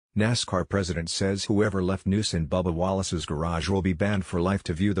NASCAR president says whoever left noose in Bubba Wallace's garage will be banned for life.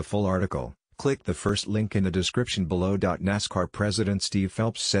 To view the full article, click the first link in the description below. NASCAR President Steve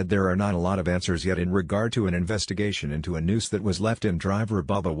Phelps said there are not a lot of answers yet in regard to an investigation into a noose that was left in driver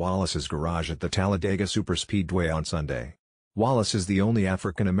Bubba Wallace's garage at the Talladega Superspeedway on Sunday. Wallace is the only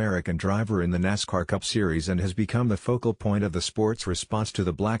African-American driver in the NASCAR Cup Series and has become the focal point of the sport's response to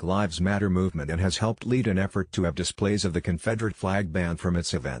the Black Lives Matter movement and has helped lead an effort to have displays of the Confederate flag banned from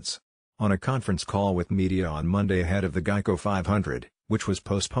its events. On a conference call with media on Monday ahead of the Geico 500, which was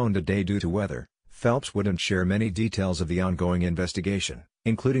postponed a day due to weather, Phelps wouldn't share many details of the ongoing investigation,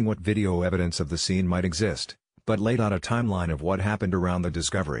 including what video evidence of the scene might exist, but laid out a timeline of what happened around the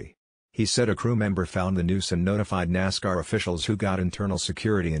discovery. He said a crew member found the noose and notified NASCAR officials who got internal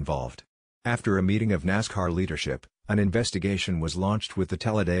security involved. After a meeting of NASCAR leadership, an investigation was launched with the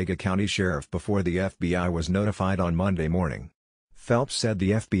Talladega County Sheriff before the FBI was notified on Monday morning. Phelps said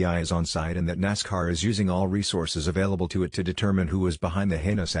the FBI is on site and that NASCAR is using all resources available to it to determine who is behind the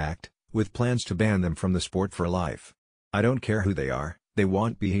heinous act, with plans to ban them from the sport for life. "I don't care who they are, they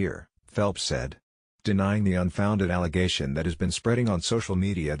won't be here," Phelps said. Denying the unfounded allegation that has been spreading on social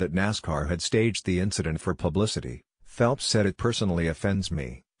media that NASCAR had staged the incident for publicity, Phelps said it personally offends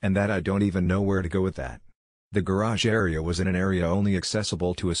me, and that I don't even know where to go with that. The garage area was in an area only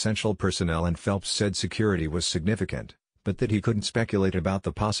accessible to essential personnel and Phelps said security was significant, but that he couldn't speculate about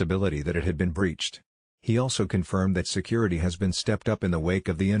the possibility that it had been breached. He also confirmed that security has been stepped up in the wake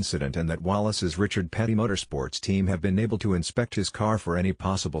of the incident and that Wallace's Richard Petty Motorsports team have been able to inspect his car for any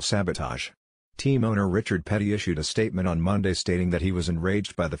possible sabotage. Team owner Richard Petty issued a statement on Monday stating that he was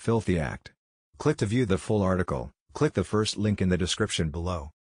enraged by the filthy act. Click to view the full article, click the first link in the description below.